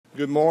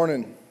Good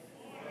morning.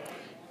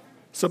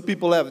 Some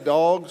people have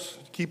dogs.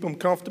 Keep them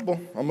comfortable.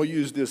 I'm going to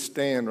use this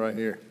stand right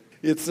here.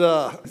 It's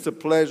a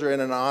pleasure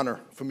and an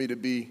honor for me to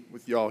be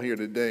with y'all here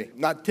today.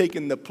 Not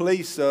taking the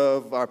place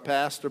of our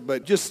pastor,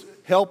 but just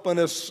helping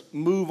us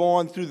move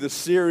on through the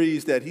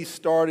series that he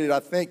started.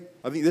 I think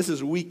this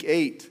is week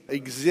 8,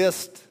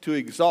 Exist to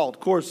Exalt.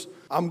 Of course,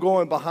 I'm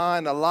going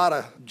behind a lot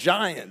of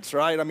giants,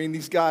 right? I mean,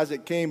 these guys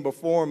that came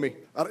before me.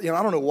 I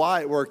don't know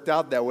why it worked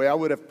out that way. I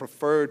would have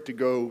preferred to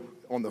go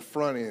on the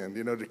front end,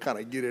 to kind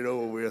of get it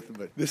over with.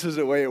 But this is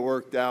the way it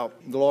worked out.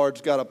 The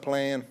Lord's got a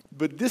plan.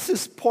 But this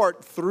is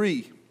part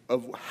 3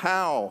 of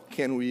how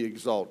can we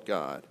exalt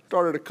God.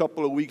 Started a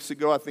couple of weeks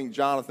ago. I think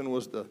Jonathan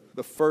was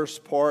the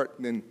first part,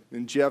 and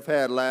then Jeff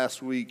had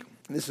last week.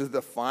 This is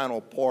the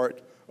final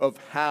part of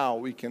how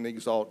we can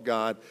exalt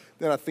God.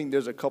 Then I think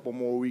there's a couple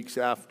more weeks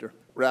after.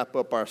 Wrap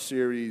up our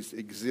series,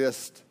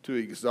 Exist to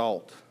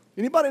Exalt.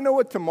 Anybody know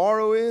what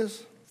tomorrow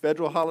is?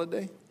 Federal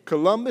holiday?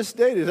 Columbus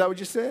Day, is that what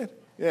you said?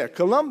 Yeah,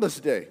 Columbus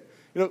Day.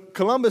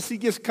 Columbus, he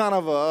gets kind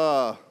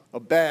of a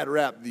bad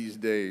rap these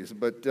days,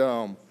 but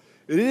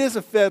it is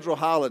a federal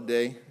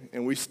holiday,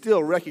 and we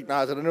still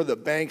recognize it. I know the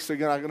banks are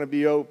not going to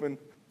be open.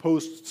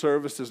 Post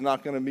service is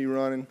not going to be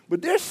running.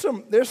 But there's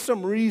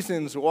some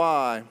reasons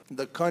why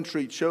the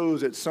country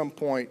chose at some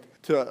point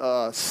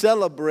to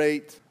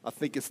celebrate, I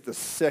think it's the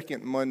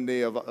second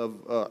Monday of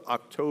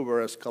October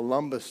as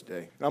Columbus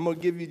Day. And I'm going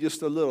to give you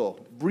just a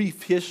little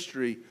brief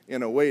history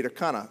in a way to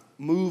kind of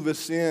move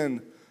us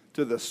in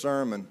to the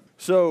sermon.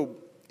 So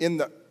in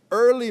the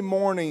early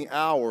morning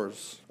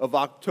hours of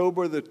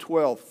October the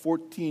 12th,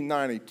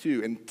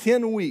 1492, and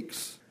 10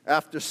 weeks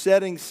after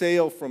setting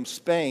sail from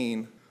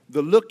Spain,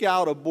 the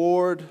lookout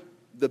aboard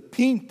the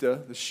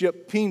Pinta, the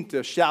ship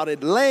Pinta,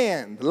 shouted,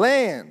 "Land,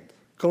 land!"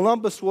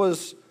 Columbus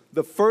was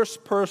the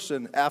first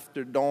person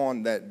after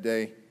dawn that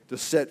day to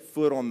set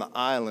foot on the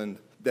island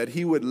that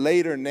he would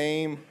later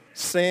name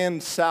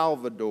San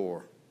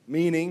Salvador,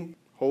 meaning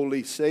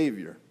Holy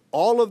Savior.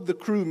 All of the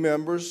crew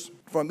members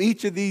from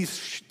each of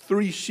these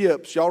 3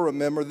 ships, y'all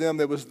remember them,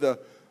 there was the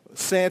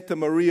Santa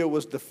Maria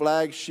was the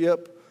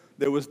flagship,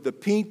 there was the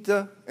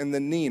Pinta and the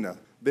Nina.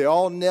 They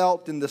all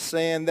knelt in the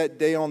sand that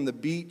day on the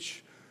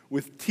beach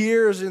with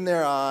tears in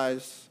their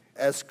eyes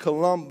as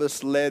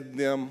Columbus led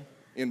them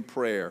in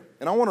prayer.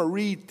 And I want to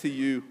read to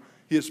you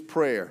his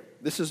prayer.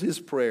 This is his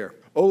prayer.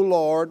 "O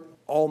Lord,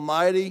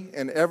 Almighty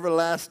and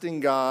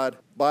everlasting God,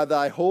 by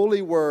thy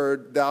holy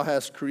word thou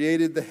hast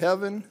created the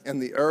heaven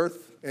and the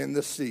earth and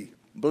the sea.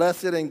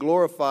 Blessed and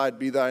glorified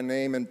be thy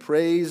name, and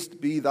praised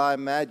be thy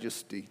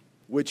majesty,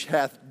 which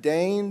hath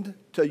deigned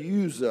to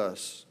use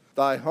us,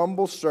 thy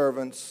humble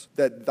servants,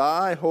 that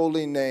thy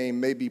holy name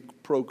may be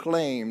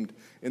proclaimed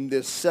in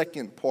this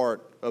second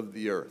part of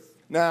the earth."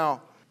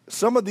 Now,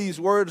 some of these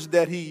words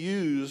that he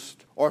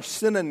used are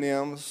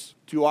synonyms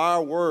to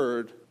our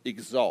word,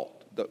 exalt.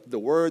 The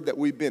word that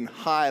we've been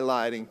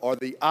highlighting, or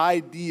the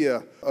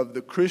idea of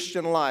the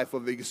Christian life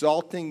of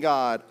exalting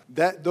God,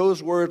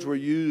 those words were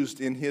used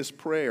in his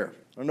prayer.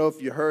 I don't know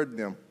if you heard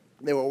them.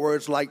 They were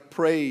words like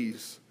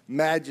praise,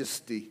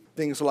 majesty,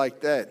 things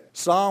like that.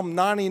 Psalm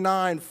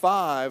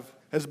 99:5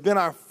 has been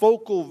our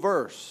focal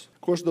verse.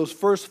 Of course, those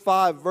first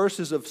 5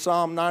 verses of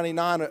Psalm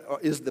 99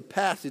 is the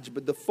passage,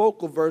 but the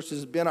focal verse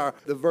has been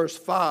the verse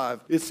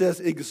 5. It says,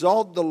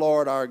 "Exalt the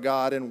Lord our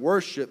God and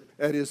worship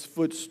at his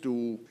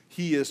footstool.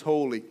 He is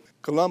holy."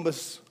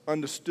 Columbus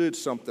understood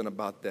something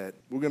about that.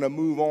 We're going to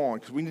move on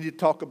because we need to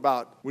talk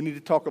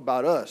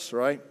about us,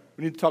 right?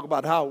 We need to talk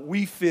about how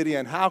we fit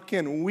in. How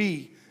can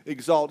we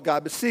exalt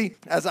God? But see,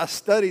 as I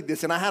studied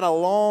this, and I had a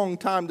long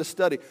time to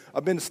study.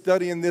 I've been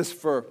studying this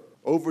for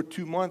over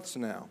 2 months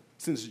now,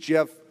 since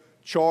Jeff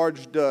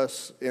charged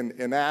us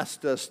and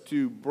asked us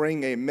to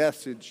bring a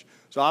message.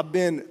 So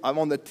I'm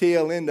on the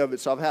tail end of it,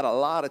 so I've had a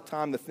lot of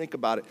time to think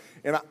about it.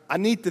 And I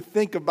need to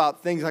think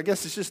about things. I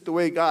guess it's just the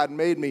way God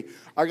made me.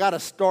 I got to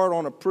start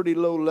on a pretty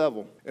low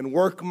level and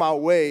work my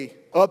way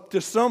up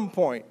to some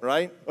point,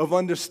 right, of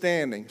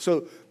understanding.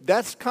 So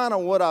that's kind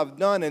of what I've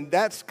done, and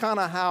that's kind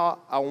of how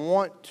I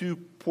want to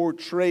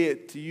portray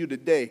it to you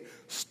today,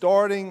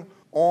 starting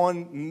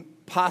on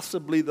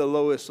possibly the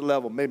lowest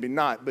level, maybe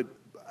not, but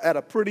at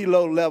a pretty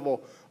low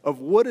level of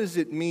what does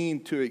it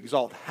mean to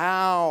exalt?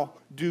 How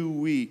do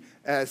we,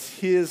 as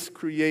his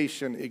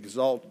creation,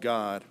 exalt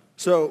God?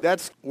 So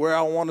that's where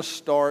I want to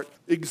start.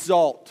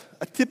 Exalt.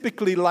 I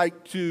typically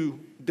like to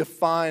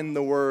define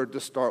the word to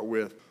start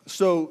with.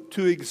 So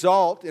to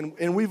exalt,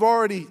 and we've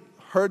already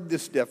heard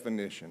this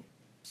definition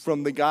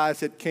from the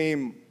guys that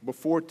came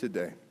before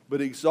today,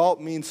 but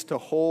exalt means to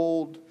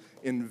hold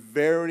in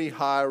very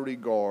high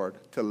regard,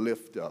 to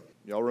lift up.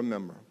 Y'all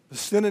remember. The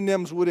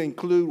synonyms would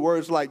include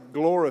words like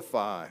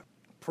glorify,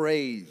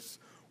 praise,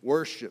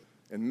 worship,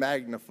 and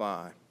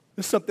magnify.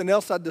 There's something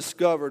else I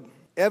discovered.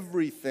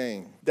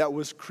 Everything that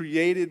was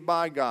created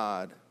by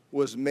God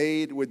was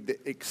made with the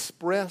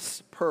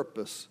express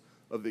purpose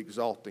of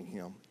exalting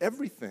him.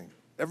 Everything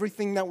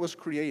that was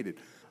created.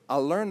 I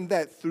learned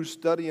that through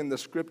studying the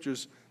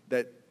scriptures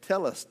that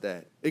tell us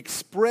that.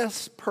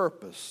 Express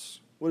purpose.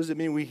 What does it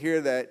mean? We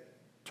hear that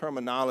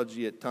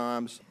terminology at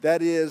times.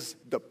 That is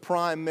the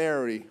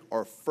primary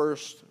or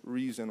first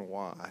reason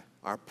why.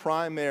 Our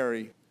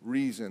primary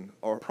reason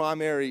or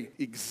primary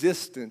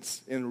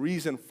existence and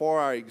reason for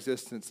our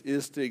existence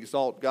is to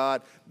exalt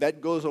God.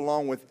 That goes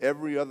along with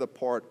every other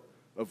part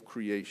of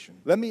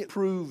creation. Let me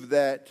prove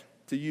that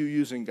to you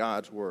using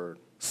God's word.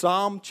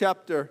 Psalm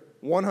chapter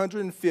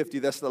 150,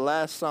 that's the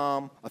last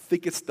psalm. I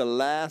think it's the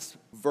last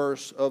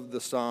verse of the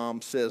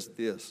psalm, says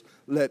this: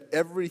 let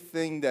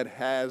everything that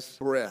has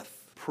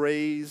breath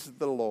praise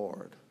the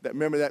Lord.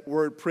 Remember that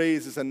word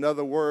praise is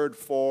another word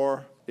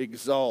for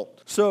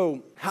exalt.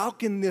 So how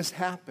can this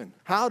happen?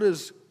 How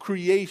does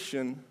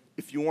creation,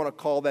 if you want to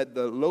call that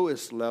the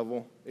lowest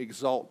level,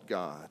 exalt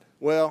God?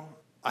 Well,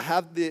 I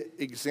have the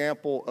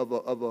example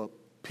of a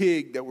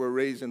pig that we're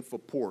raising for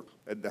pork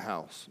at the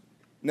house.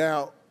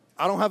 Now,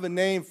 I don't have a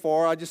name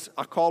for her.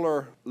 I call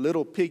her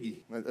Little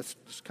Piggy. That's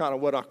just kind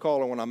of what I call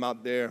her when I'm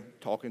out there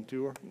talking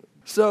to her.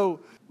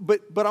 So,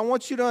 but I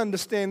want you to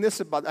understand this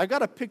about, I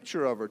got a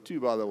picture of her too,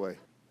 by the way.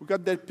 We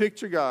got that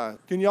picture, guys.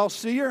 Can y'all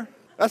see her?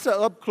 That's an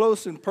up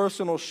close and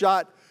personal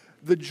shot.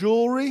 The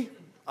jewelry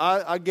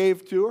I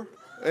gave to her.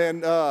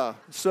 And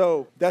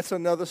so that's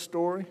another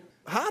story.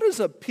 How does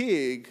a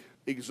pig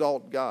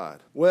exalt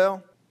God?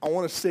 Well, I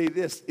want to say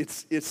this.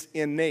 It's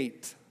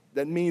innate.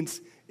 That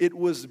means it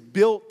was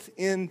built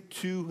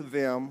into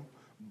them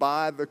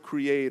by the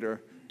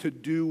Creator to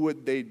do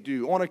what they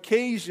do. On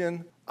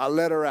occasion, I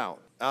let her out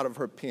of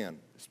her pen.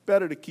 It's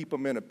better to keep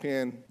them in a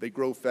pen. They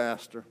grow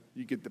faster.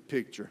 You get the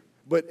picture.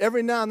 But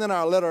every now and then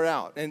I'll let her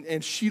out.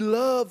 And she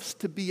loves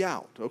to be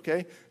out,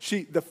 okay?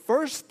 The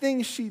first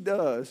thing she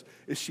does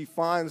is she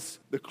finds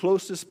the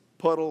closest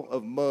puddle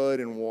of mud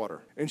and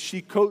water. And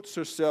she coats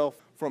herself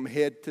from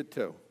head to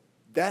toe.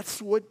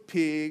 That's what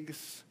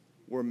pigs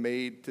were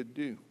made to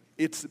do.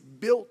 It's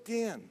built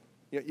in.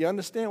 You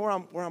understand where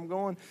I'm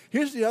going?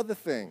 Here's the other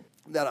thing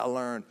that I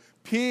learned.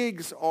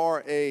 Pigs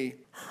are a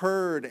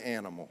herd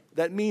animal.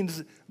 That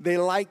means they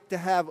like to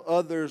have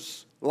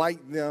others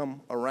like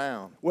them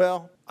around.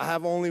 Well, I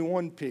have only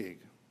one pig.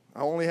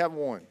 I only have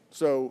one.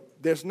 So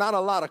there's not a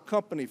lot of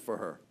company for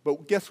her.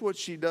 But guess what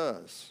she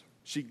does?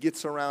 She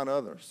gets around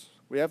others.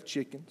 We have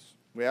chickens.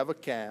 We have a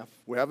calf.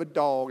 We have a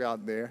dog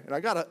out there. And I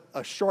got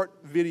a short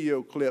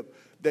video clip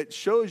that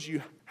shows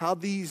you how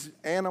these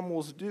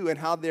animals do and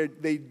how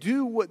they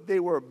do what they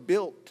were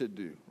built to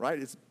do, right?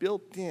 It's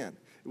built in.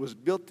 It was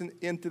built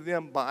into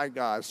them by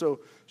God. So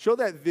show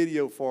that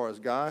video for us,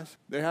 guys.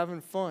 They're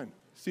having fun.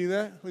 See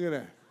that? Look at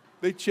that.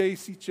 They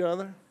chase each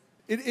other.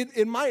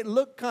 It might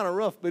look kind of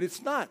rough, but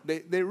it's not.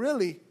 They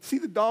really, see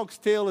the dog's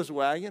tail is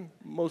wagging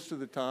most of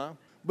the time.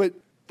 But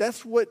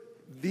that's what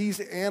these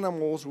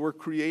animals were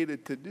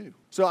created to do.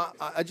 So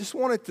I just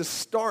wanted to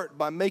start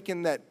by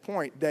making that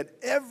point that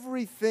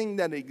everything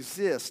that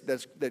exists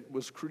that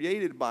was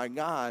created by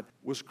God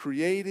was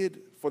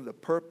created for the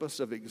purpose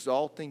of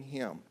exalting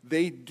Him.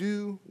 They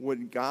do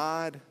what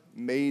God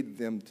made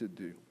them to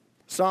do.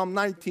 Psalm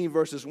 19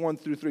 verses 1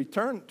 through 3.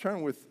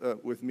 Turn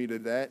with me to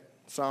that.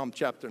 Psalm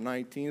chapter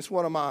 19. It's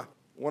one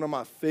of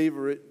my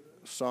favorite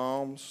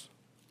psalms.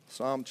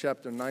 Psalm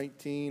chapter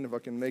 19, if I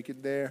can make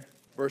it there.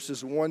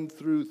 Verses 1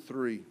 through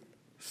 3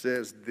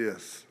 says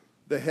this: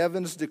 the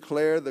heavens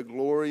declare the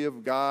glory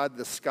of God.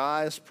 The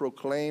skies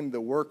proclaim the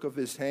work of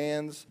His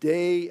hands.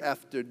 Day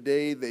after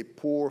day they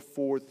pour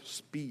forth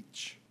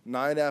speech.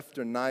 Night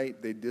after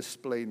night they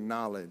display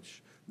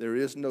knowledge. There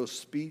is no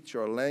speech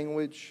or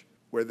language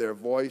where their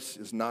voice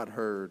is not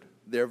heard.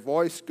 Their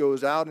voice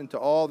goes out into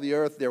all the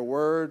earth, their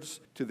words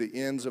to the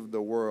ends of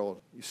the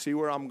world. You see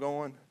where I'm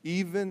going?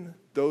 Even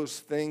those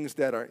things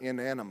that are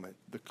inanimate,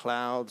 the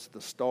clouds,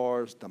 the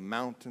stars, the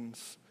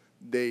mountains,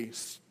 they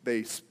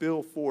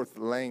spill forth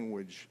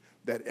language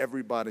that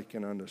everybody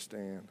can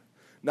understand.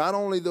 Not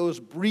only those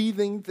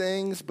breathing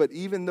things, but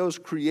even those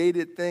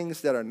created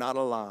things that are not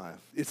alive.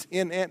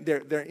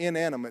 They're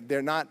inanimate.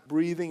 They're not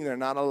breathing. They're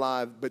not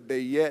alive. But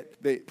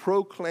they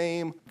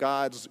proclaim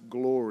God's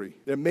glory.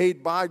 They're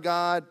made by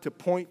God to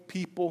point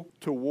people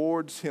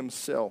towards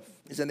Himself.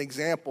 As an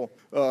example,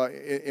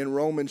 in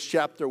Romans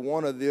chapter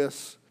 1 of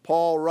this,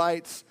 Paul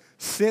writes,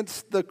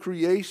 since the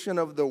creation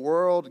of the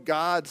world,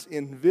 God's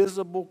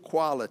invisible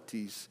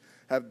qualities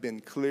have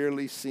been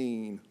clearly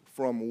seen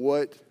from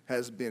what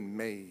has been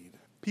made.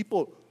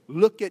 People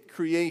look at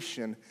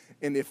creation,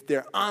 and if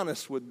they're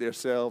honest with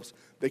themselves,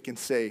 they can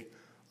say,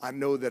 I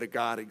know that a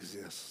God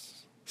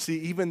exists. See,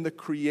 even the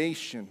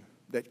creation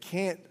that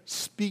can't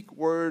speak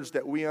words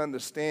that we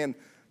understand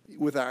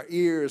with our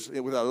ears,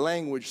 with our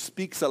language,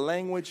 speaks a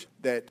language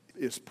that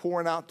is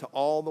pouring out to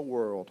all the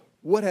world.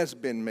 What has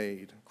been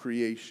made?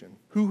 Creation.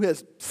 Who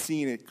has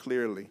seen it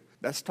clearly?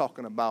 That's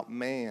talking about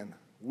man.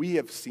 We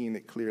have seen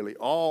it clearly.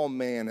 All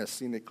man has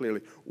seen it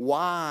clearly.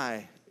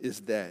 Why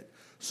is that?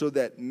 So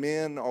that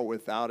men are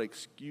without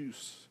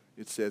excuse,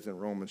 it says in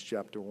Romans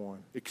chapter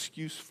 1.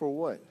 Excuse for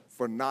what?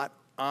 For not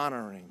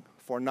honoring,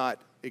 for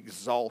not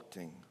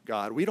exalting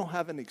God. We don't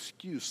have an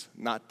excuse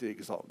not to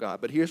exalt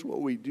God. But here's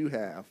what we do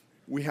have.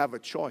 We have a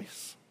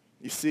choice.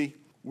 You see,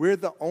 we're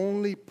the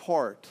only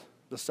part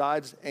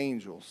besides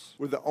angels,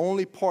 we're the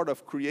only part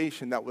of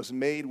creation that was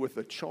made with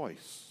a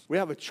choice. We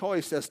have a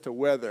choice as to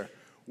whether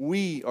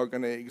we are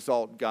going to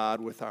exalt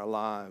God with our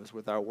lives,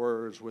 with our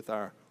words, with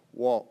our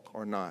walk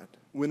or not.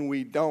 When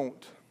we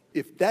don't,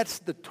 if that's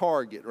the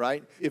target,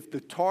 right? If the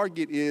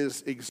target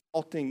is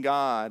exalting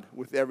God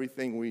with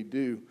everything we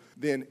do,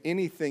 then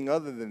anything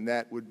other than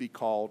that would be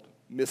called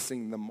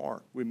missing the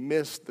mark. We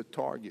miss the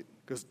target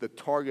because the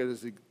target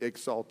is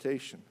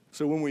exaltation.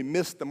 So when we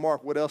miss the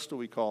mark, what else do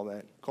we call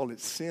that? Call it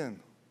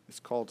sin. It's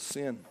called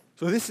sin.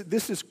 So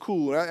this is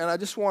cool, and I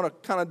just want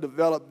to kind of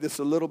develop this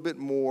a little bit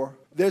more.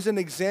 There's an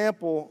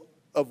example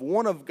of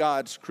one of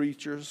God's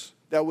creatures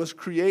that was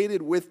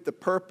created with the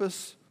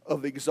purpose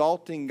of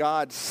exalting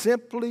God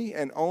simply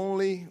and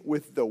only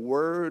with the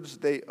words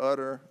they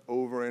utter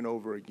over and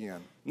over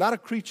again. Not a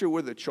creature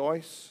with a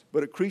choice,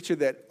 but a creature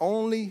that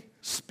only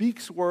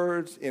speaks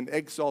words in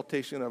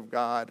exaltation of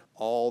God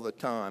all the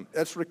time.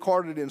 That's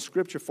recorded in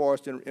Scripture for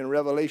us in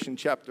Revelation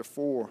chapter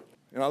 4.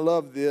 And I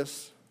love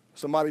this.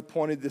 Somebody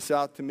pointed this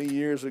out to me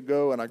years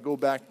ago, and I go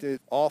back to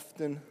it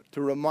often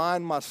to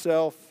remind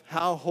myself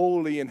how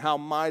holy and how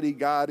mighty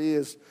God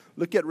is.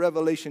 Look at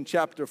Revelation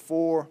chapter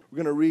 4. We're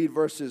going to read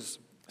verses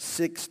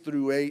 6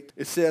 through 8.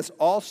 It says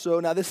also,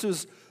 now this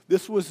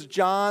was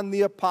John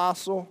the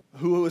apostle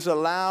who was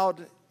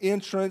allowed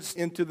entrance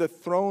into the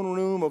throne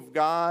room of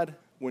God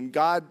when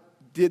God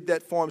did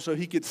that for him so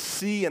he could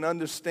see and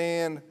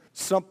understand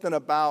something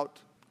about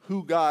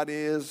who God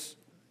is.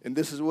 And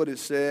this is what it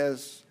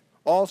says.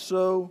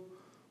 Also,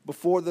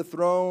 before the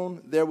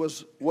throne, there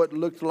was what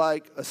looked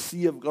like a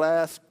sea of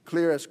glass,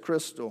 clear as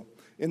crystal.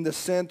 In the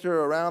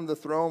center around the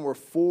throne were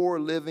 4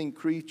 living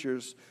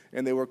creatures,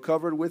 and they were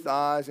covered with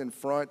eyes in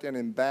front and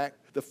in back.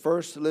 The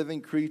first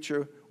living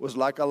creature was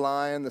like a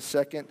lion. The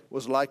second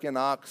was like an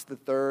ox. The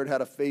third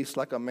had a face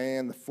like a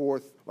man. The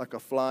fourth like a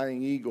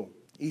flying eagle.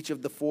 Each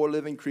of the 4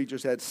 living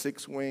creatures had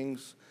 6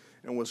 wings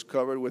and was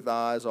covered with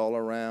eyes all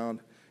around,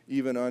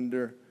 even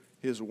under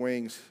his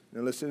wings.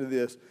 Now listen to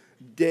this.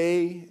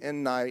 Day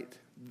and night,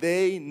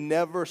 they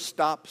never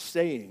stop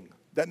saying.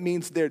 That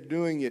means they're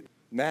doing it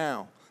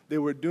now. They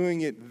were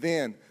doing it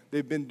then.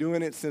 They've been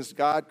doing it since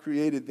God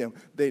created them.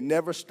 They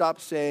never stop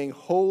saying,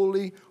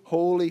 holy,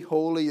 holy,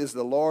 holy is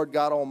the Lord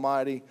God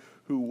Almighty,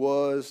 who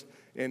was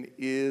and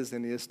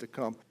is to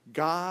come.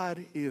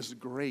 God is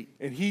great,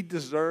 and he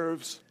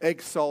deserves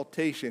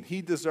exaltation.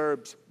 He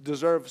deserves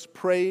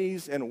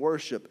praise and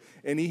worship.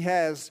 And he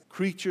has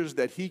creatures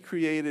that he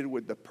created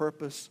with the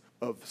purpose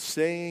of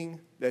saying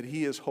that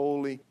he is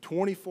holy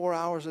 24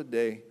 hours a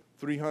day,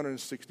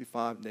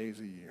 365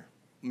 days a year.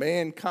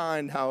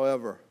 Mankind,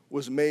 however,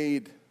 was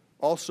made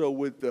also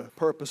with the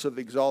purpose of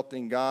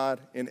exalting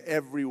God in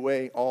every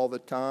way all the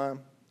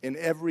time, in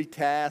every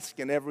task,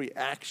 in every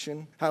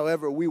action.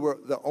 However, we were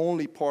the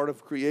only part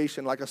of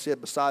creation, like I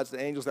said, besides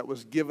the angels, that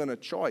was given a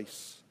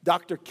choice.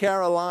 Dr.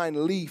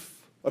 Caroline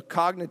Leaf, a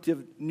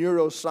cognitive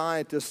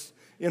neuroscientist,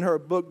 in her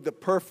book, The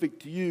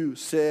Perfect You,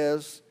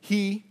 says,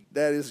 he,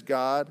 that is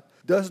God,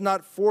 does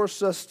not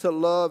force us to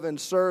love and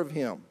serve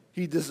him.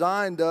 He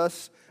designed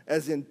us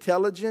as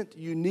intelligent,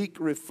 unique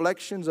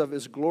reflections of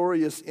his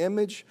glorious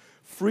image,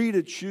 free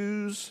to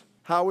choose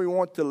how we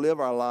want to live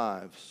our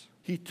lives.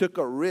 He took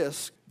a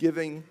risk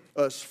giving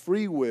us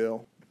free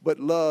will, but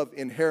love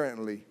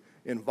inherently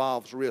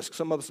involves risk.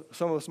 Some of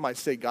us might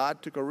say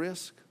God took a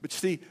risk, but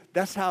see,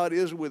 that's how it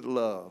is with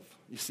love.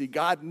 You see,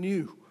 God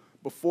knew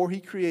before he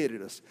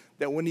created us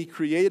that when he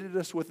created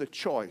us with a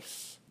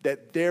choice,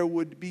 that there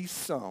would be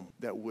some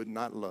that would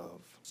not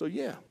love. So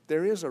yeah,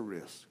 there is a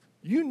risk.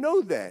 You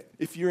know that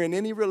if you're in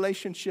any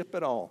relationship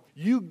at all.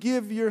 You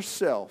give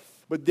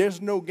yourself, but there's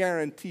no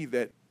guarantee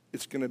that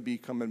it's going to be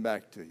coming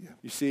back to you.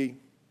 You see,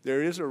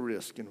 there is a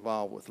risk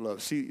involved with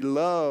love. See,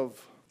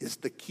 love is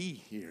the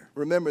key here.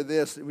 Remember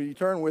this. When you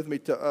turn with me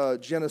to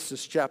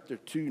Genesis chapter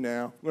 2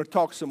 now, we're going to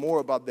talk some more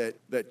about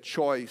that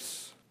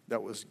choice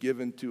that was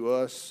given to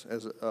us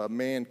as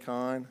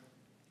mankind.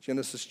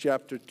 Genesis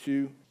chapter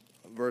 2,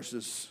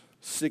 verses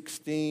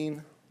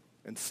 16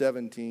 and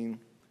 17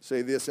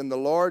 say this, and the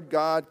Lord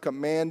God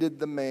commanded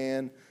the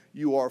man,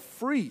 you are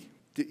free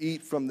to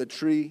eat from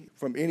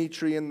any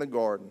tree in the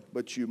garden,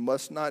 but you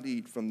must not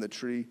eat from the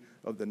tree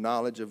of the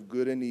knowledge of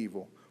good and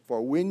evil.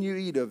 For when you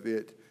eat of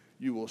it,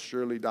 you will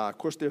surely die. Of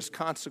course, there's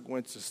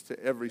consequences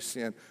to every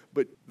sin,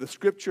 but the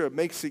scripture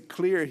makes it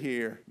clear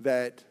here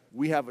that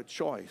we have a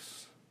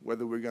choice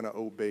whether we're going to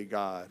obey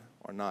God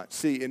or not.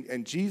 See,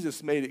 and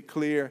Jesus made it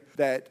clear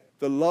that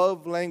the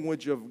love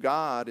language of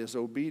God is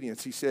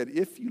obedience. He said,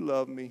 if you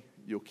love me,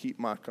 you'll keep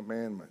my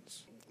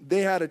commandments.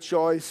 They had a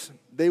choice.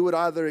 They would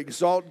either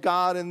exalt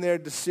God in their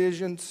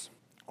decisions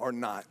or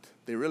not.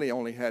 They really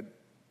only had,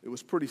 it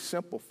was pretty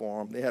simple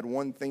for them. They had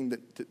one thing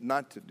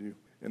not to do,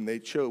 and they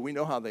chose. We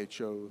know how they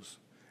chose.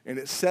 And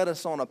it set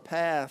us on a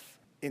path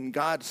in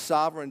God's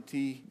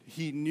sovereignty.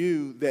 He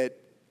knew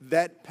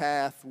that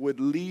path would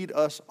lead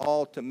us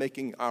all to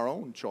making our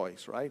own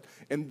choice, right?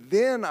 And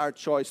then our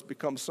choice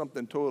becomes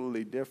something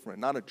totally different,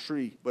 not a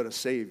tree, but a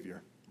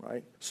Savior.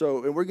 Right?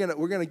 So, and we're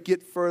gonna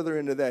get further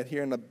into that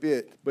here in a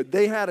bit. But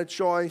they had a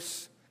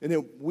choice, And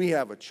then we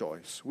have a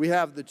choice. We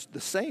have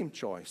the same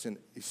choice, and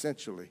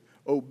essentially,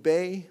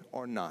 obey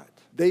or not.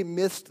 They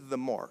missed the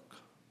mark,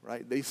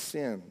 right? They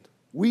sinned.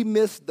 We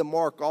missed the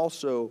mark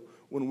also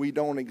when we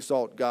don't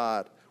exalt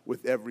God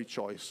with every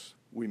choice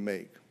we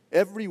make.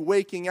 Every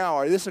waking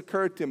hour, this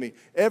occurred to me,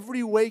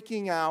 every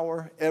waking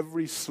hour,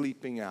 every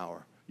sleeping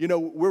hour. You know,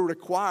 we're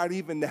required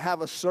even to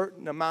have a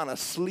certain amount of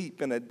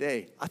sleep in a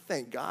day. I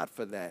thank God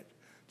for that,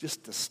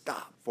 just to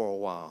stop for a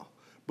while.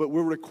 But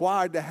we're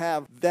required to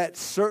have that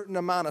certain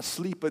amount of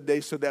sleep a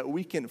day so that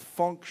we can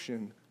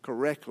function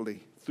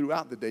correctly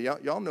throughout the day.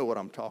 Y'all know what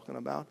I'm talking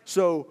about.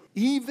 So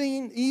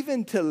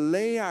even to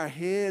lay our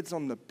heads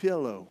on the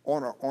pillow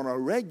on a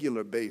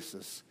regular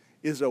basis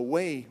is a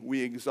way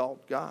we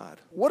exalt God.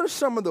 What are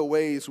some of the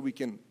ways we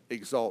can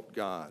exalt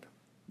God?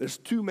 There's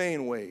two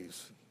main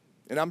ways.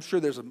 And I'm sure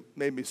there's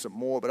maybe some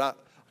more, but I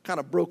kind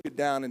of broke it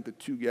down into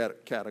two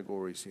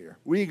categories here.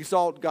 We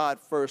exalt God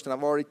first, and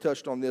I've already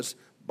touched on this,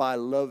 by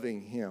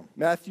loving him.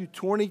 Matthew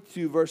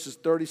 22, verses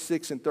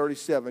 36 and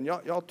 37.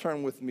 Y'all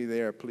turn with me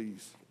there,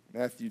 please.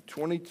 Matthew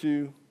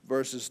 22,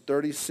 verses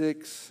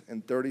 36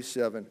 and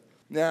 37.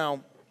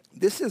 Now,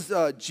 this is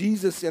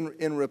Jesus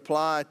in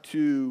reply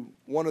to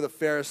one of the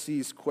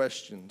Pharisees'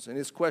 questions. And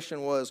his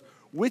question was,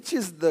 which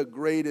is the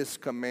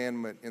greatest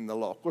commandment in the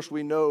law? Of course,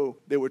 we know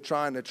they were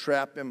trying to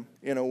trap him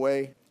in a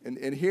way. And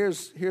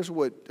here's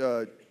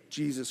what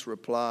Jesus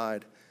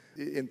replied.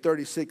 In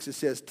 36, it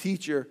says,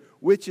 Teacher,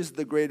 which is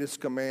the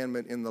greatest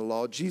commandment in the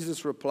law?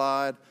 Jesus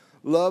replied,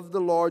 love the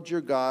Lord your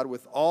God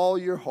with all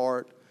your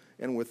heart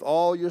and with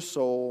all your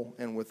soul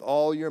and with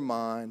all your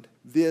mind.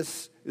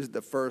 This is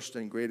the first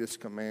and greatest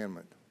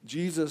commandment.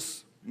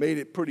 Jesus made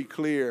it pretty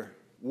clear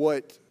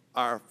what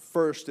our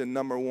first and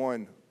number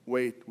one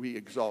way we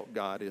exalt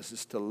God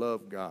is to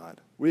love God.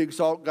 We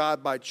exalt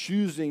God by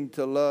choosing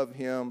to love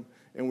him,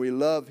 and we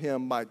love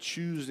him by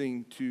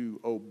choosing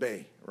to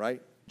obey,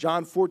 right?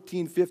 John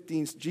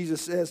 14:15, Jesus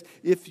says,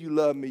 if you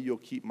love me, you'll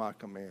keep my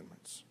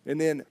commandments. And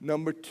then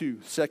number two,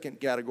 second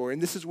category,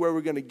 and this is where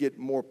we're going to get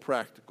more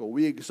practical.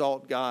 We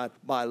exalt God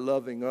by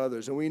loving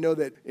others. And we know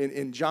that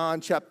in John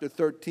chapter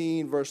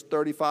 13, verse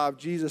 35,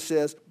 Jesus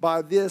says,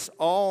 by this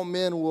all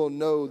men will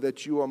know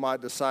that you are my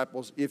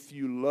disciples if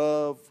you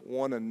love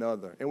one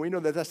another. And we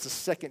know that that's the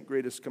second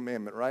greatest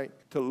commandment, right?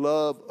 To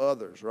love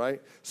others, right?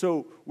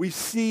 So we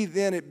see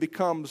then it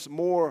becomes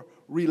more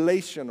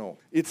relational.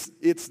 It's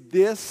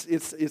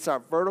our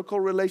vertical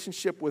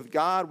relationship with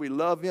God. We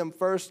love him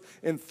first,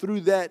 and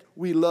through that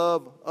we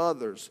love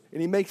others.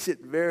 And he makes it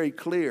very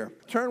clear.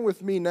 Turn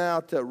with me now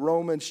to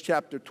Romans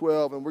chapter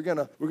 12, and we're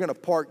gonna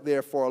park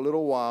there for a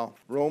little while.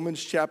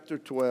 Romans chapter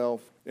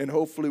 12, and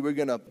hopefully we're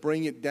gonna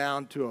bring it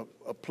down to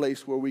a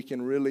place where we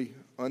can really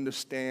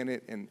understand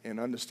it and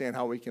understand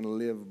how we can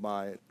live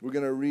by it. We're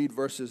gonna read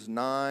verses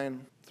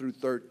 9 through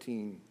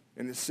 13,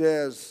 and it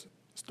says,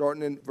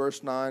 starting in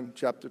verse 9,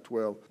 chapter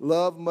 12.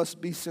 Love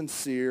must be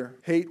sincere,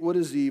 hate what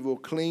is evil,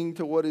 cling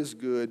to what is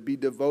good, be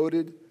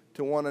devoted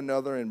to one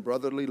another in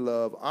brotherly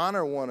love,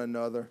 honor one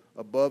another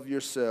above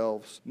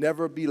yourselves,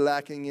 never be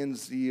lacking in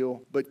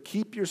zeal, but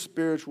keep your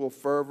spiritual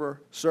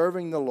fervor,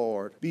 serving the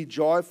Lord. Be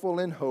joyful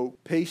in hope,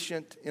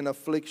 patient in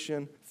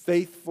affliction,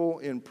 faithful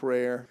in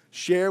prayer,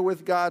 share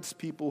with God's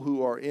people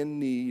who are in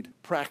need,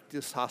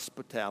 practice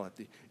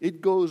hospitality.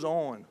 It goes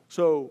on.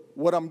 So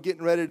what I'm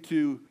getting ready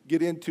to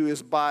get into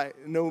is by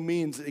no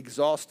means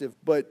exhaustive,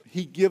 but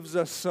he gives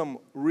us some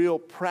real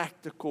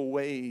practical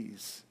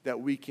ways that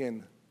we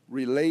can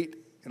relate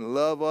and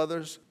love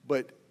others,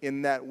 but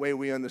in that way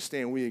we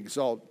understand we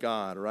exalt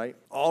God, right?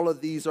 All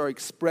of these are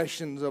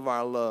expressions of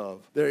our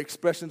love. They're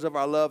expressions of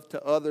our love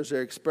to others.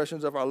 They're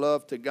expressions of our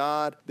love to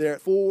God. There are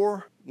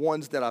four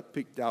ones that I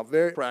picked out,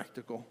 very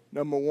practical.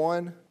 Number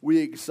one, we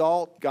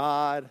exalt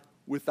God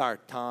with our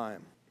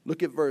time.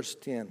 Look at verse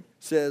 10. It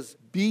says,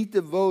 be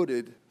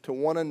devoted to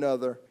one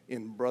another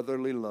in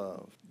brotherly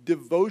love.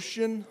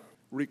 Devotion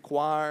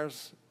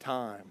requires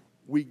time.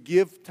 We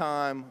give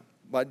time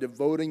by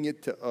devoting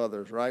it to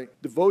others, right?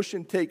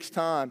 Devotion takes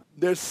time.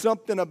 There's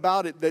something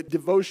about it, that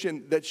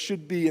devotion, that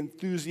should be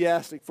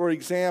enthusiastic. For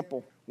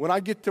example, when I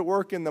get to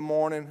work in the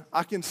morning,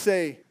 I can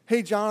say,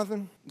 hey,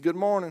 Jonathan, good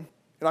morning.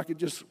 And I could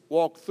just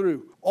walk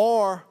through.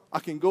 Or I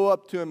can go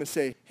up to him and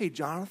say, hey,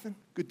 Jonathan,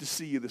 good to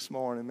see you this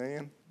morning,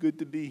 man. Good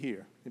to be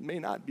here. It may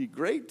not be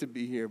great to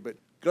be here, but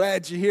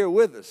glad you're here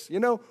with us.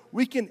 You know,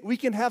 we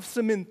can have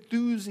some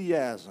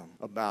enthusiasm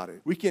about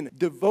it. We can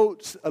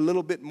devote a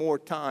little bit more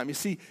time. You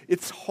see,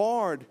 it's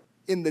hard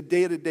in the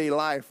day-to-day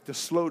life to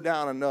slow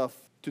down enough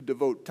to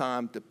devote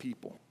time to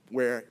people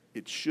where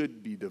it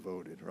should be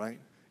devoted, right?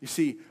 You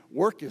see,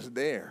 work is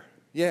there.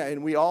 Yeah,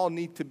 and we all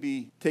need to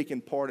be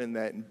taking part in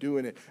that and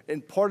doing it.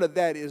 And part of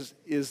that is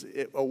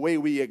a way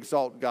we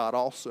exalt God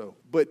also.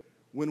 But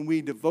when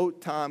we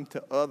devote time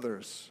to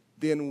others,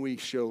 then we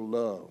show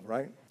love,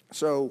 right?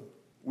 So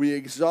we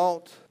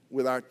exalt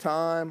with our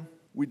time.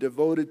 We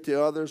devote it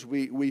to others.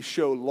 We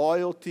show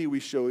loyalty.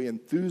 We show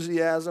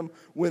enthusiasm.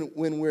 When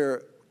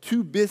we're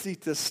too busy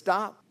to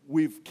stop,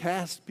 we've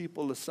cast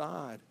people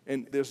aside,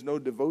 and there's no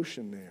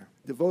devotion there.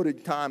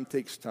 Devoted time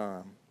takes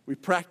time. We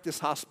practice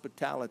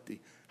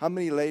hospitality. How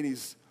many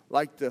ladies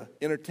like to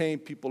entertain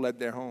people at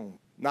their home?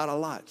 Not a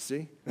lot,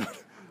 see?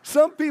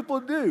 Some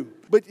people do.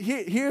 But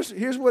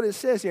here's what it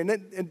says here.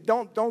 And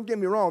don't get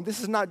me wrong.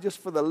 This is not just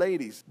for the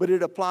ladies, but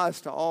it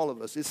applies to all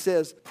of us. It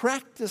says,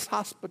 practice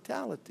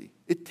hospitality.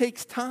 It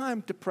takes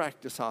time to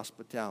practice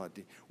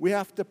hospitality. We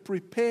have to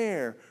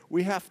prepare.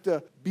 We have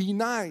to be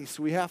nice.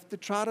 We have to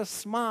try to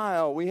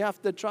smile. We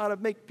have to try to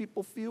make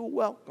people feel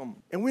welcome.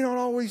 And we don't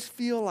always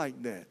feel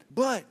like that.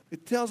 But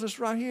it tells us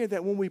right here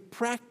that when we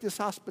practice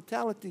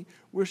hospitality,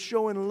 we're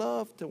showing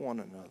love to one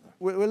another.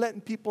 We're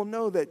letting people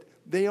know that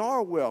they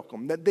are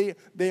welcome, that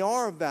they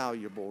are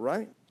valuable,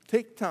 right?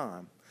 Take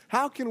time.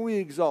 How can we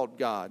exalt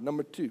God?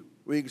 Number 2,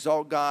 we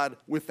exalt God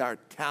with our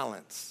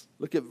talents.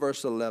 Look at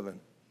verse 11.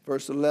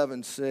 Verse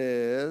 11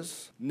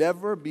 says,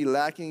 never be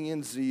lacking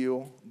in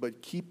zeal,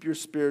 but keep your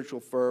spiritual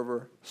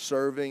fervor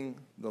serving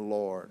the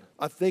Lord.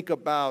 I think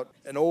about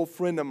an old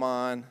friend of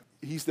mine.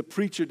 He's the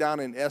preacher down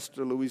in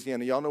Esther,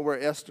 Louisiana. Y'all know where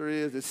Esther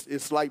is?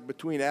 It's like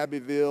between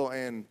Abbeville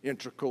and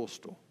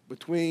Intracoastal.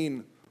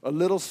 Between a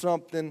little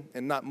something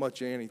and not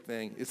much of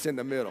anything. It's in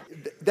the middle.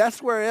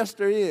 That's where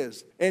Esther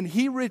is. And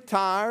he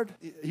retired.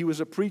 He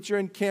was a preacher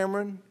in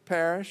Cameron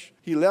Parish.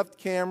 He left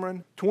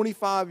Cameron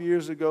 25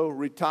 years ago,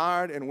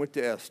 retired, and went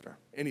to Esther.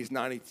 And he's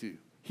 92.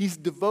 He's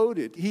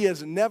devoted. He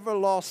has never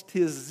lost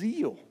his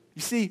zeal.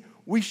 You see,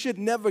 we should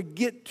never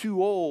get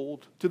too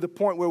old to the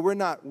point where we're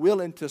not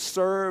willing to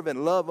serve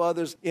and love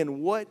others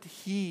in what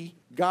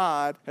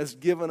God, has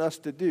given us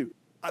to do.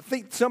 I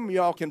think some of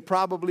y'all can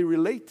probably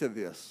relate to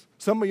this.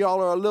 Some of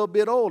y'all are a little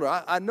bit older.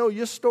 I know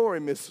your story,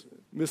 Miss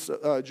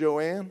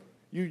Joanne.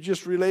 You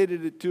just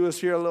related it to us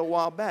here a little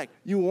while back.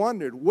 You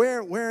wondered,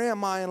 where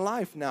am I in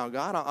life now,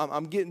 God?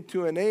 I'm getting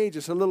to an age,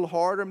 it's a little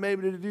harder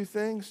maybe to do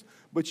things,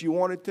 but you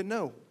wanted to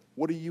know,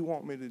 what do you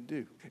want me to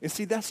do? And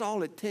see, that's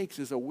all it takes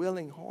is a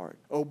willing heart,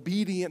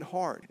 obedient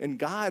heart, and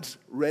God's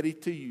ready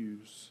to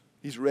use.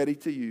 He's ready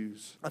to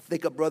use. I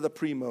think of Brother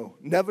Primo,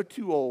 never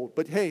too old,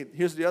 but hey,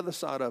 here's the other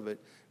side of it,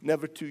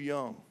 never too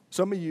young.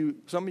 Some of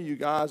you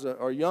guys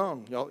are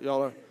young.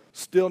 Y'all are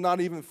still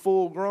not even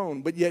full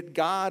grown, but yet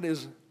God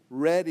is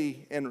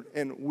ready and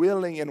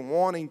willing and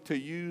wanting to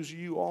use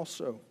you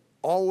also.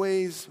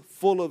 Always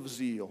full of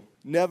zeal,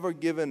 never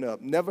giving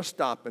up, never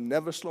stopping,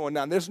 never slowing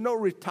down. There's no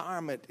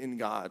retirement in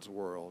God's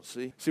world,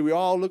 see? See, we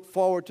all look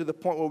forward to the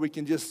point where we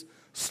can just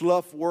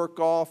slough work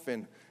off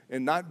and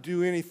not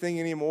do anything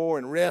anymore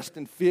and rest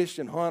and fish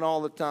and hunt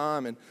all the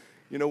time. And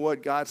you know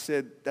what? God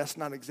said that's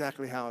not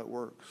exactly how it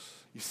works.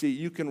 You see,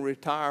 you can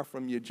retire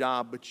from your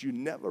job, but you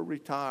never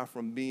retire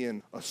from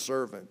being a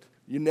servant.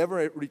 You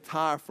never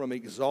retire from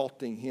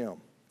exalting Him.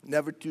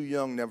 Never too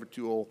young, never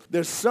too old.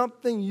 There's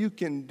something you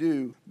can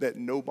do that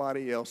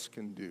nobody else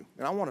can do.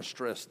 And I want to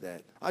stress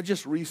that. I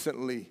just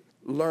recently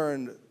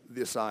learned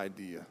this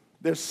idea.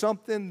 There's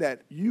something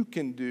that you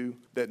can do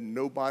that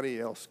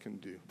nobody else can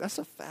do. That's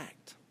a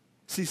fact.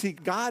 See,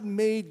 God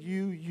made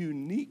you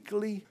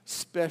uniquely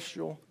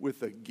special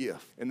with a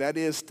gift, and that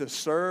is to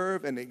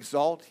serve and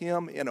exalt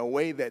Him in a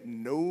way that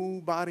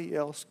nobody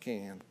else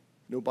can.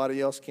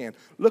 Nobody else can.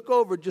 Look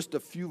over just a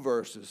few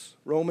verses.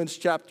 Romans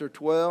chapter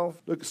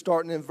 12, look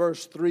starting in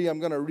verse 3. I'm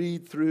going to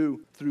read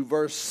through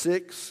verse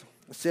 6.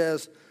 It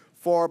says,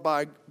 "For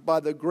by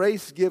the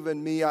grace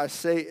given me, I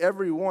say to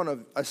every one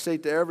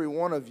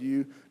of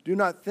you, do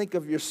not think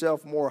of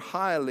yourself more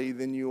highly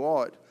than you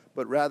ought,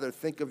 but rather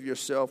think of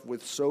yourself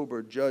with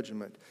sober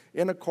judgment,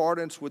 in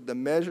accordance with the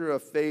measure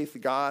of faith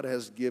God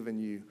has given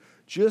you.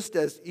 Just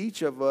as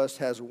each of us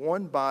has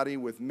one body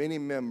with many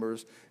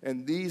members,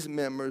 and these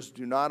members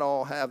do not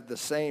all have the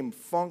same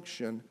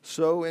function,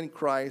 so in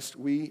Christ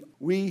we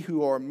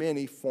who are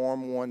many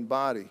form one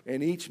body,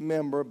 and each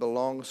member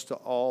belongs to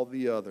all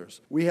the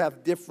others. We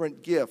have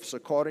different gifts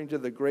according to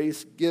the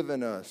grace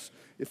given us.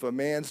 If a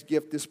man's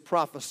gift is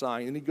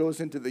prophesying," and he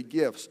goes into the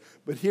gifts.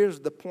 But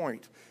here's the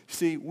point.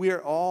 See, we're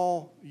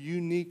all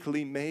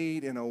uniquely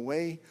made in a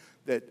way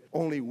that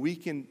only we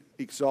can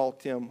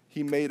exalt Him.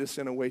 He made us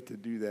in a way to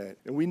do that.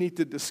 And we need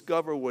to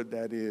discover what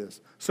that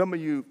is. Some of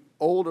you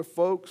older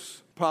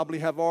folks probably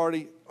have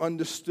already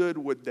understood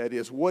what that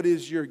is. What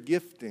is your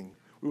gifting?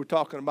 We were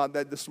talking about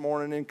that this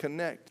morning in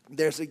Connect.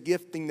 There's a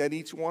gifting that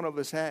each one of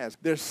us has.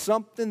 There's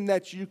something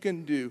that you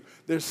can do.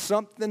 There's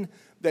something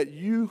that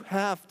you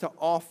have to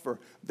offer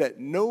that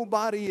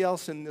nobody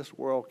else in this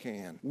world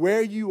can.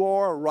 Where you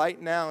are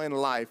right now in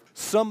life,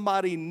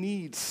 somebody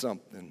needs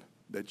something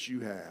that you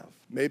have.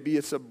 Maybe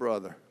it's a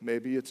brother.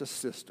 Maybe it's a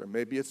sister.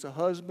 Maybe it's a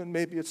husband.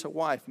 Maybe it's a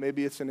wife.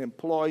 Maybe it's an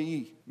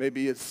employee.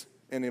 Maybe it's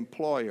an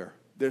employer.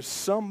 There's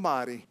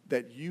somebody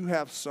that you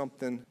have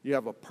something, you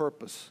have a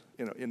purpose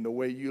in the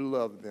way you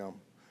love them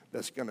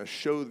that's going to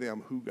show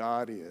them who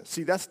God is.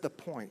 See, that's the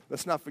point.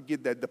 Let's not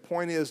forget that. The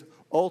point is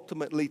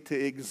ultimately to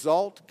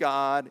exalt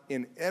God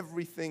in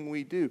everything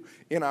we do,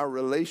 in our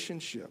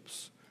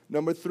relationships.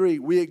 Number 3,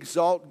 we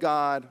exalt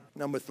God,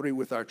 number 3,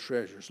 with our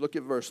treasures. Look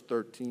at verse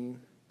 13.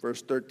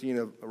 Verse 13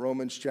 of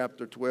Romans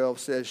chapter 12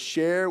 says,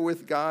 "Share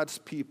with God's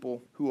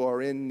people who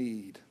are in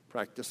need."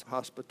 Practice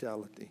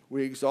hospitality.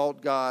 We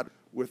exalt God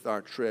with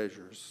our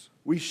treasures.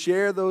 We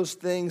share those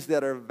things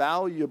that are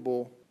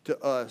valuable to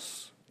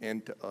us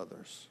and to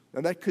others.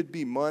 Now, that could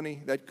be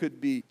money, that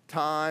could be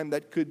time,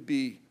 that could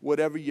be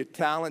whatever your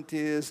talent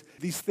is.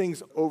 These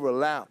things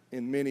overlap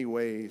in many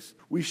ways.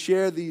 We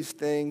share these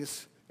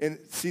things, and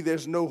see,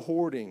 there's no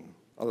hoarding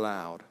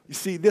allowed. You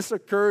see, this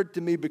occurred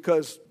to me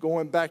because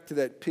going back to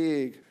that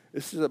pig,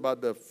 this is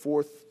about the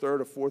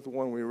third or fourth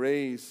one we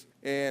raised,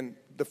 and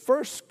the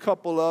first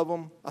couple of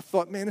them, I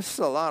thought, man, it's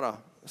a lot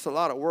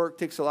of work,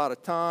 takes a lot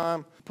of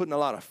time, putting a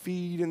lot of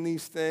feed in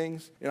these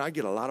things, and I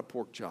get a lot of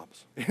pork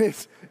chops.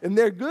 And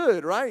they're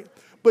good, right?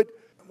 But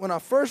when I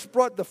first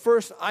brought the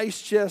first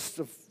ice chest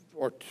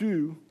or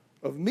two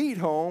of meat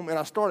home, and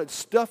I started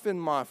stuffing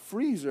my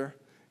freezer,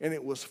 and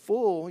it was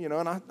full, and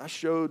I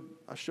showed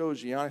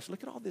Gianni, I said,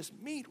 look at all this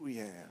meat we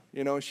have,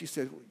 and she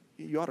said, well,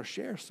 you ought to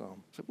share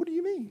some. I said, what do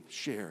you mean,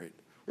 share it?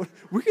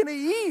 We're going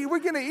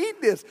to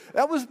eat this.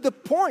 That was the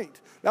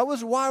point. That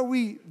was why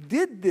we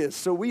did this,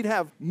 so we'd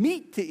have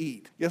meat to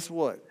eat. Guess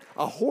what?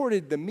 I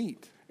hoarded the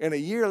meat, and a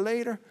year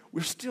later,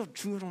 we're still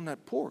chewing on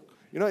that pork.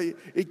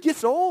 It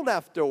gets old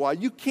after a while.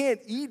 You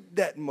can't eat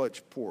that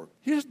much pork.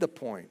 Here's the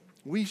point.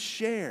 We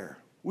share.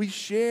 We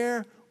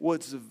share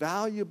what's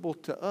valuable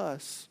to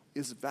us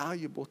is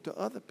valuable to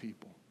other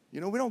people. We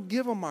don't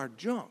give them our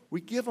junk.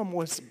 We give them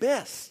what's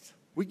best.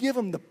 We give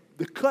them the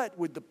cut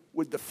with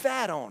the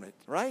fat on it,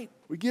 right?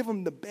 We give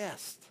them the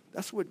best.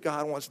 That's what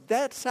God wants.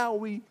 That's how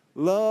we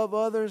love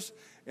others,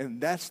 and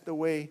that's the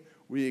way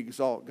we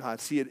exalt God.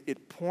 See,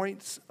 it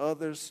points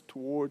others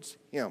towards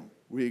Him.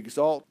 We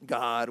exalt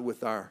God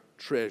with our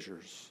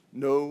treasures.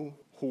 No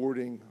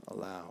hoarding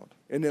allowed.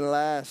 And then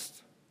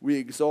last, we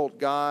exalt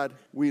God.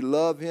 We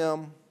love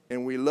Him,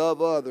 and we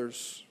love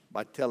others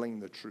by telling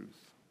the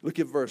truth. Look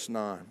at verse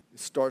 9. It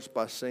starts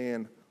by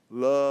saying,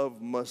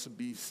 love must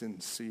be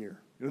sincere.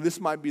 This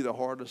might be the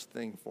hardest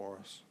thing for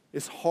us.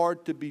 It's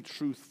hard to be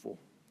truthful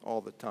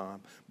all the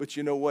time. But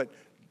you know what?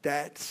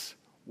 That's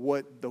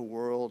what the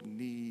world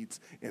needs.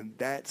 And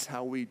that's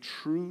how we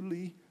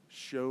truly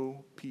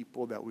show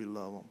people that we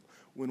love them.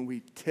 When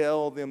we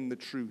tell them the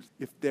truth.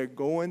 If they're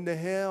going to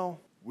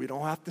hell, we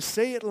don't have to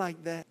say it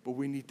like that. But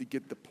we need to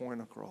get the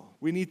point across.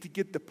 We need to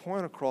get the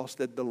point across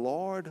that the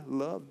Lord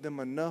loved them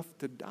enough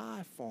to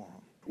die for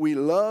them. We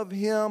love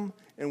Him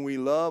and we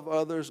love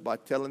others by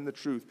telling the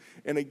truth.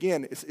 And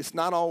again, it's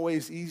not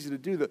always easy to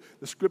do.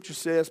 The scripture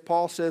says,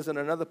 Paul says in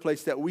another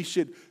place, that we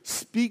should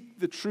speak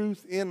the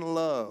truth in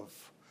love.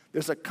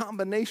 There's a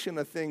combination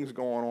of things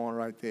going on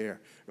right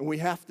there. And we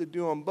have to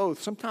do them both.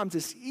 Sometimes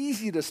it's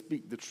easy to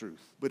speak the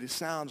truth, but it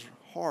sounds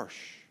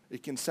harsh.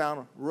 It can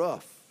sound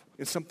rough.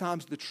 And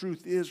sometimes the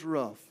truth is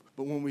rough.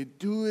 But when we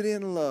do it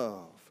in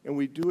love, and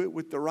we do it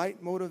with the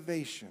right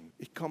motivation,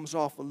 it comes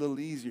off a little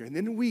easier. And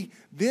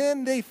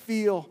then they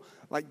feel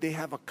like they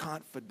have a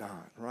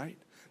confidant, right?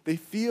 They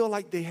feel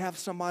like they have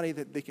somebody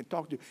that they can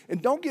talk to.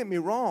 And don't get me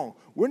wrong,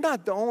 we're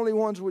not the only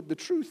ones with the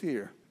truth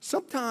here.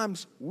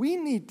 Sometimes we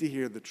need to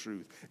hear the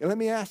truth. And let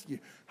me ask you,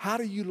 how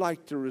do you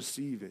like to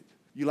receive it?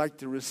 You like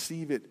to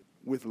receive it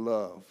with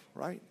love,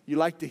 right? You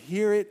like to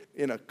hear it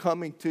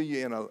coming to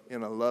you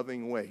in a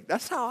loving way.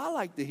 That's how I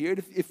like to hear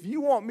it. If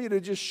you want me to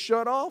just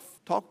shut off,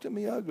 talk to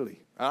me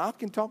ugly. I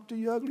can talk to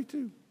you ugly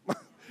too.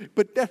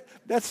 But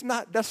that's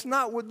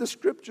not what the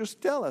scriptures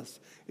tell us.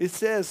 It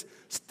says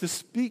to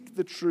speak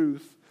the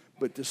truth,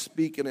 but to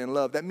speak it in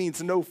love. That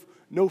means no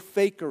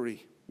fakery.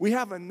 We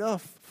have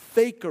enough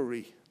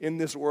fakery in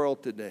this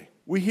world today.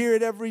 We hear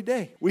it every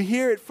day. We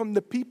hear it from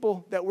the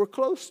people that we're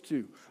close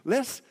to.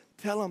 Let's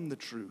tell them the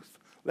truth.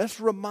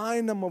 Let's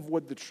remind them of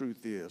what the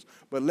truth is.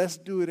 But let's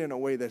do it in a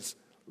way that's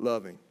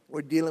loving.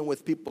 We're dealing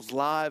with people's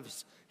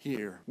lives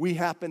here. We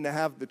happen to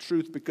have the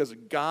truth because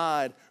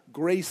God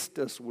graced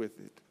us with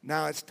it.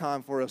 Now it's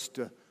time for us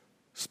to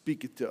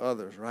speak it to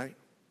others, right?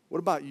 What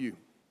about you?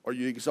 Are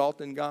you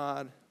exalting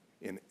God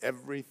in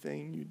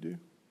everything you do?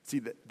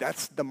 See,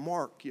 that's the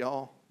mark,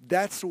 y'all.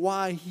 That's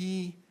why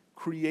He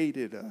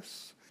created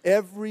us.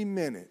 Every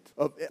minute.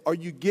 Are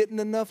you getting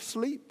enough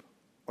sleep?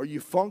 Are you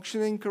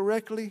functioning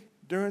correctly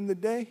during the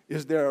day?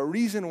 Is there a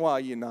reason why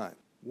you're not?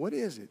 What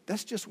is it?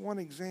 That's just one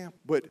example.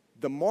 But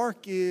the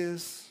mark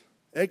is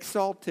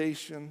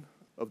exaltation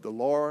of the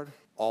Lord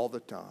all the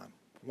time,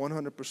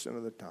 100%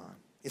 of the time.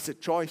 It's a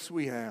choice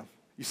we have.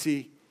 You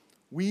see,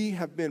 we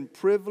have been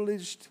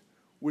privileged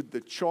with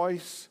the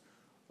choice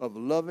of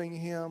loving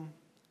Him,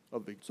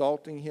 of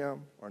exalting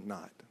Him, or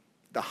not.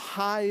 The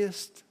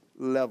highest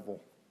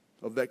level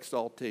of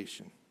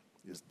exaltation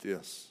is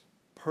this: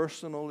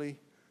 personally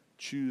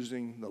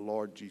choosing the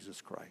Lord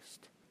Jesus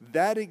Christ.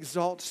 That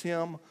exalts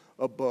Him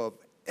above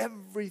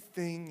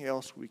everything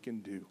else we can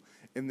do.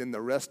 And then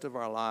the rest of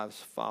our lives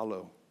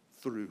follow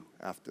through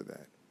after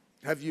that.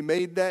 Have you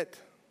made that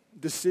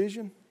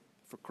decision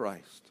for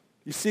Christ?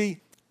 You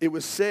see, it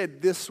was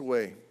said this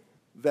way,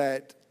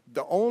 that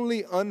the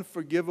only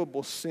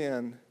unforgivable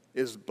sin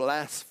is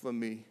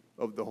blasphemy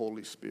of the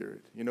Holy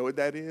Spirit. You know what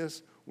that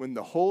is? When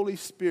the Holy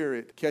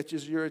Spirit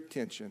catches your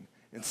attention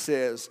and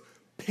says,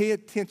 pay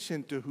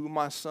attention to who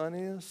my son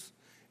is,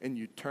 and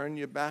you turn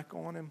your back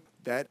on him,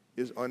 that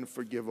is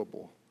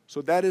unforgivable.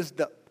 So that is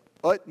the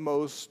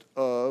utmost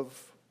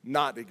of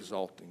not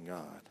exalting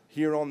God.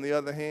 Here, on the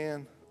other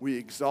hand, we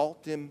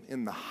exalt him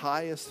in the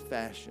highest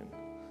fashion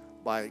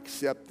by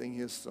accepting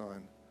his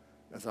Son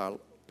as our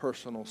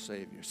personal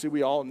Savior. See,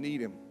 we all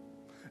need him.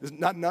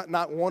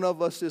 Not one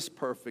of us is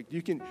perfect.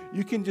 You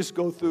can just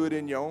go through it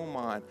in your own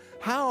mind.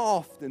 How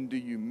often do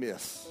you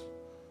miss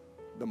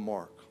the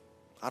mark?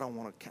 I don't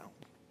want to count.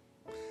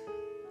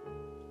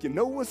 You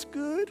know what's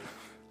good?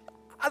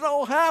 I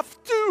don't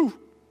have to.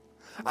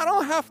 I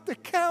don't have to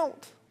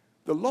count.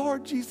 The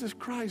Lord Jesus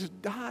Christ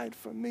died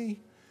for me,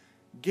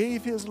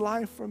 gave his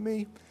life for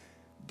me,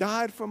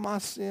 died for my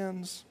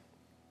sins.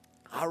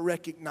 I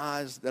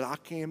recognize that I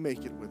can't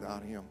make it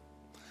without him.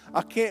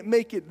 I can't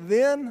make it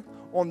then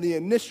on the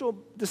initial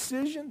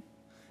decision,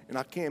 and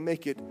I can't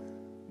make it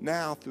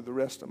now through the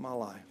rest of my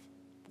life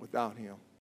without him.